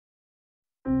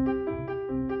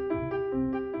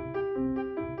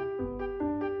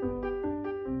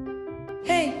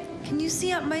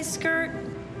see up my skirt?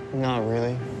 Not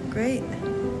really. Great.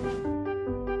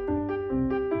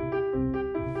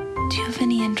 Do you have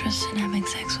any interest in having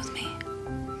sex with me?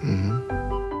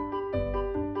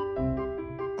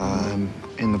 I'm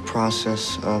in the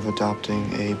process of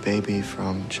adopting a baby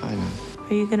from China.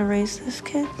 Are you gonna raise this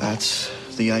kid? That's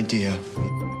the idea.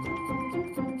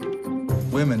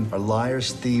 Women are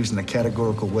liars, thieves, and a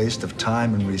categorical waste of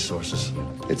time and resources.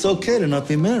 It's okay to not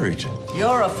be married.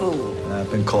 You're a fool. I've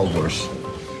been called worse.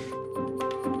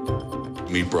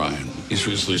 Meet Brian. He's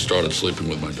recently started sleeping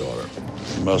with my daughter.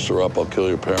 You mess her up, I'll kill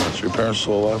your parents. Your parents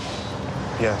still alive?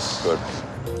 Yes. Good.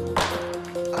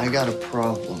 I got a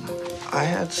problem. I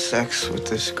had sex with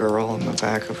this girl in the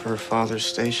back of her father's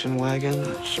station wagon.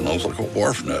 Smells like a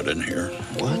wharf net in here.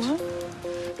 What?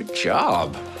 Good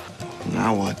job.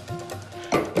 Now what?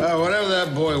 Whatever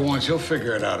that boy wants, he'll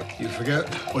figure it out. You forget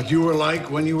what you were like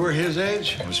when you were his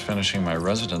age? I was finishing my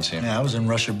residency. Yeah, I was in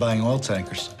Russia buying oil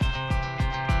tankers.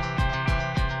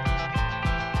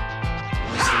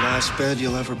 It's the last bed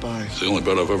you'll ever buy. It's the only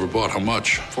bed I've ever bought. How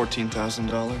much?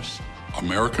 $14,000.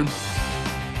 American?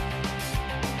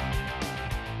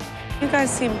 You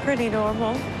guys seem pretty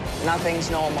normal. Nothing's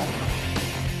normal.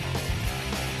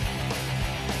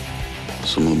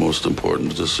 Some of the most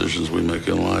important decisions we make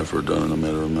in life are done in a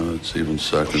matter of minutes, even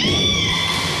seconds.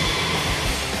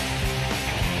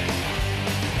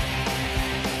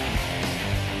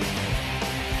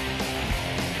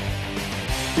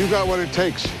 You got what it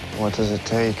takes. What does it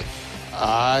take?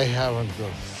 I haven't the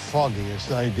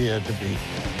foggiest idea, to be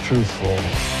truthful.